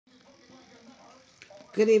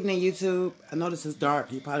Good evening, YouTube. I know this is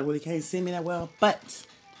dark. You probably really can't see me that well, but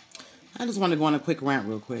I just want to go on a quick rant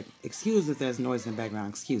real quick. Excuse if there's noise in the background.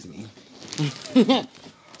 Excuse me.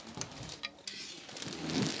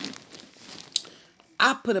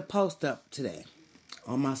 I put a post up today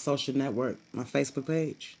on my social network, my Facebook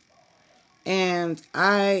page. And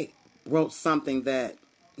I wrote something that,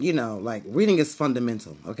 like reading is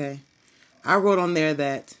fundamental, okay? I wrote on there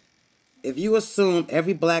that if you assume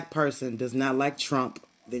every black person does not like Trump,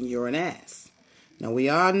 then you're an ass. Now, we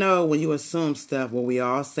all know when you assume stuff, well, we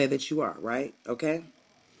all say that you are, right? Okay?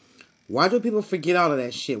 Why do people forget all of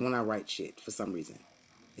that shit when I write shit for some reason?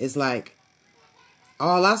 It's like,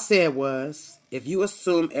 all I said was, if you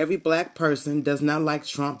assume every black person does not like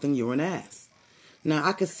Trump, then you're an ass. Now,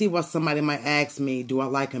 I could see why somebody might ask me, do I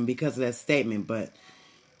like him because of that statement, but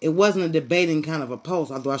it wasn't a debating kind of a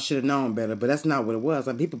post, although I should have known better, but that's not what it was.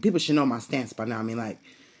 Like, people should know my stance by now. I mean, like,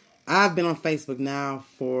 I've been on Facebook now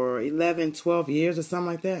for 11, 12 years or something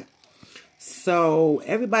like that. So,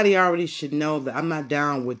 everybody already should know that I'm not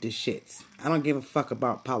down with the shits. I don't give a fuck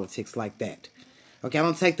about politics like that. Okay, I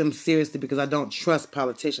don't take them seriously because I don't trust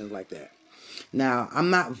politicians like that. Now, I'm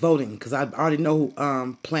not voting because I already know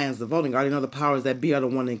who plans the voting. I already know the powers that be are the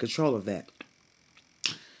one in control of that.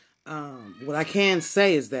 What I can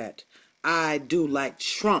say is that I do like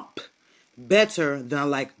Trump better than I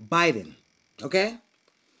like Biden. Okay?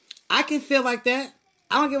 I can feel like that.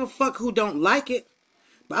 I don't give a fuck who don't like it.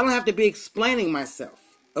 But I don't have to be explaining myself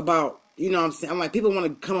about, you know what I'm saying? I'm like, people want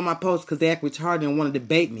to come on my post because they act retarded and want to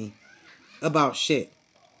debate me about shit.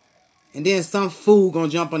 And then some fool gonna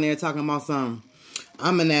jump on there talking about something.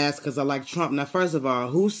 I'm an ass because I like Trump. Now, first of all,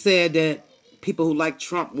 who said that people who like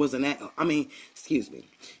Trump was an ass? I mean, excuse me.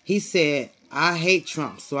 He said, I hate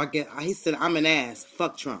Trump. So he said, I'm an ass.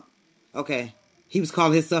 Fuck Trump. Okay. He was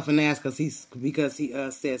calling himself an ass because he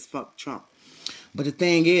says fuck Trump. But the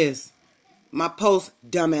thing is, my post,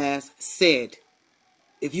 dumbass, said,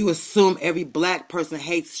 if you assume every black person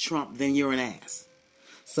hates Trump, then you're an ass.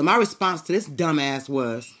 So my response to this dumbass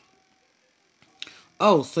was,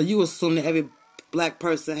 oh, so you assume that every black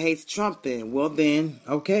person hates Trump then? Well then,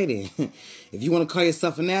 okay then. If you want to call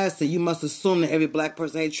yourself an ass, then you must assume that every black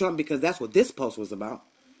person hates Trump because that's what this post was about.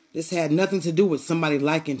 This had nothing to do with somebody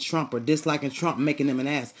liking Trump or disliking Trump, making them an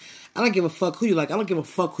ass. I don't give a fuck who you like. I don't give a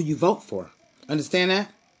fuck who you vote for. Understand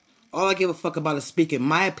that? All I give a fuck about is speaking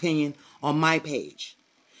my opinion on my page.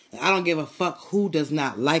 And I don't give a fuck who does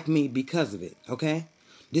not like me because of it, okay?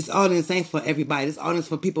 This audience ain't for everybody. This audience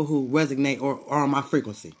for people who resonate or are on my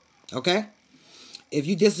frequency. Okay? If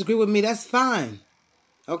you disagree with me, that's fine.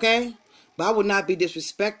 Okay? But I would not be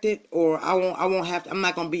disrespected, or I'm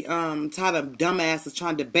not gonna be tired of dumbasses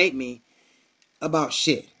trying to debate me about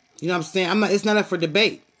shit. You know what I'm saying? It's not up for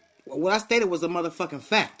debate. What I stated was a motherfucking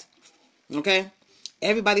fact. Okay?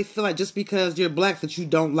 Everybody feel like just because you're black that you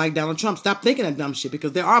don't like Donald Trump. Stop thinking of dumb shit,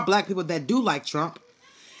 because there are black people that do like Trump.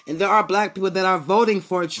 And there are black people that are voting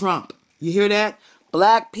for Trump. You hear that?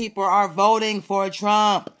 Black people are voting for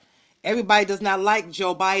Trump. Everybody does not like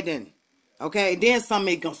Joe Biden. Okay? And then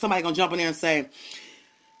somebody gonna jump in there and say,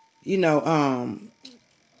 trying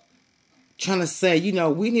to say,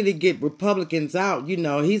 we need to get Republicans out.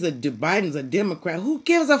 Biden's a Democrat. Who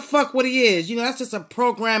gives a fuck what he is? That's just a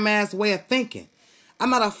program-ass way of thinking. I'm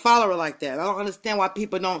not a follower like that. I don't understand why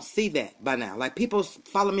people don't see that by now. Like, people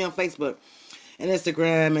follow me on Facebook and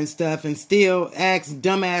Instagram and stuff and still ask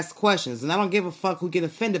dumbass questions. And I don't give a fuck who get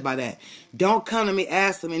offended by that. Don't come to me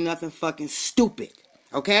asking me nothing fucking stupid.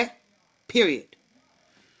 Okay? Period.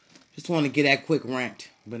 Just want to get that quick rant.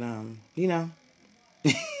 But,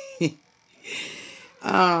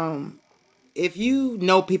 if you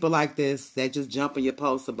know people like this that just jump in your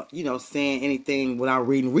posts about, saying anything without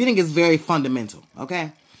reading. Reading is very fundamental.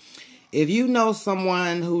 Okay? If you know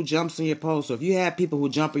someone who jumps in your post, or if you have people who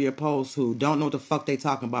jump in your post who don't know what the fuck they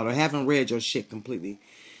talking about, or haven't read your shit completely,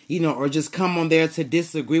 or just come on there to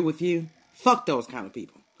disagree with you, fuck those kind of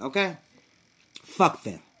people, okay? Fuck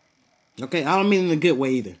them, okay? I don't mean in a good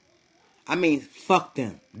way either. I mean, fuck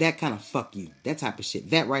them. That kind of fuck you. That type of shit.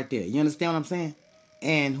 That right there. You understand what I'm saying?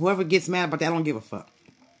 And whoever gets mad about that, I don't give a fuck.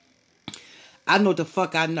 I know what the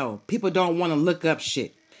fuck I know. People don't want to look up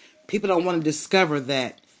shit. People don't want to discover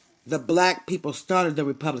that the black people started the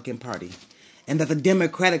Republican Party and that the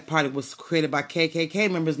Democratic Party was created by KKK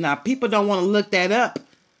members. Now, people don't want to look that up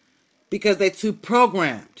because they're too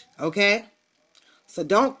programmed, okay? So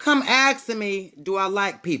don't come asking me, do I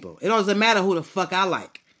like people? It doesn't matter who the fuck I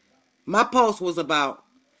like. My post was about,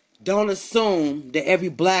 don't assume that every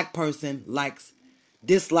black person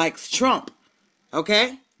dislikes Trump,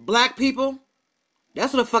 okay? Black people,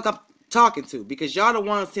 that's what the fuck I'm talking to, because y'all the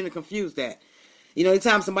ones seem to confuse that. You know,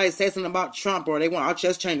 anytime somebody says something about Trump or they want, I'll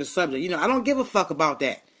just change the subject. You know, I don't give a fuck about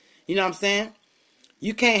that. You know what I'm saying?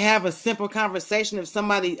 You can't have a simple conversation if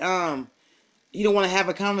somebody, you don't want to have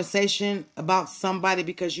a conversation about somebody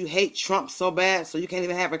because you hate Trump so bad, so you can't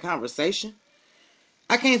even have a conversation.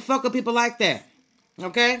 I can't fuck with people like that.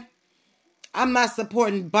 Okay? I'm not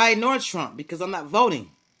supporting Biden or Trump because I'm not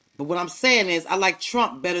voting. But what I'm saying is I like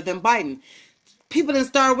Trump better than Biden. People didn't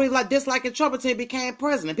start really like disliking Trump until he became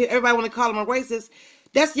president. Everybody want to call him a racist.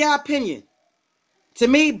 That's your opinion. To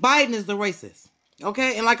me, Biden is the racist.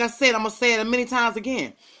 Okay? And like I said, I'm going to say it many times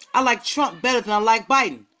again. I like Trump better than I like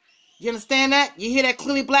Biden. You understand that? You hear that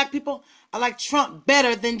clearly, black people? I like Trump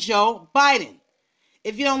better than Joe Biden.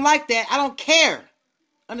 If you don't like that, I don't care.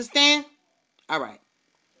 Understand? All right.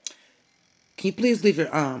 Can you please leave your,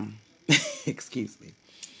 excuse me.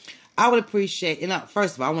 I would appreciate,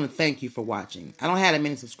 first of all, I want to thank you for watching. I don't have that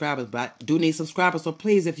many subscribers, but I do need subscribers. So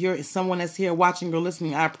please, if you're someone that's here watching or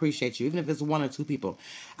listening, I appreciate you. Even if it's 1 or 2 people,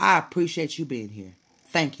 I appreciate you being here.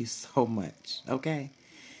 Thank you so much. Okay?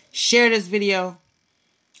 Share this video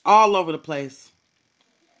all over the place.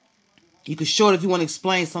 You can short if you want to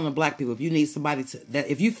explain something to black people. If you need somebody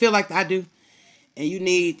if you feel like I do, and you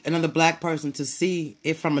need another black person to see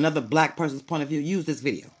it from another black person's point of view, use this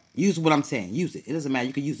video. Use what I'm saying. Use it. It doesn't matter.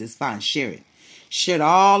 You can use it. It's fine. Share it. Share it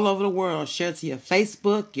all over the world. Share it to your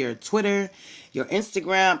Facebook, your Twitter, your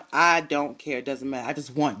Instagram. I don't care. It doesn't matter. I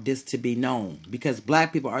just want this to be known because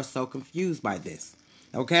black people are so confused by this.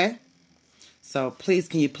 Okay? So please,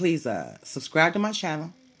 can you please subscribe to my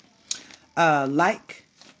channel? Like,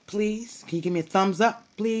 please. Can you give me a thumbs up?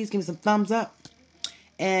 Please give me some thumbs up.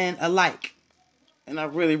 And a like. And I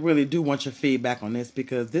really, really do want your feedback on this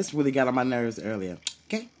because this really got on my nerves earlier.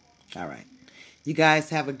 Okay? All right. You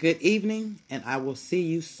guys have a good evening, and I will see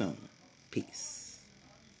you soon. Peace.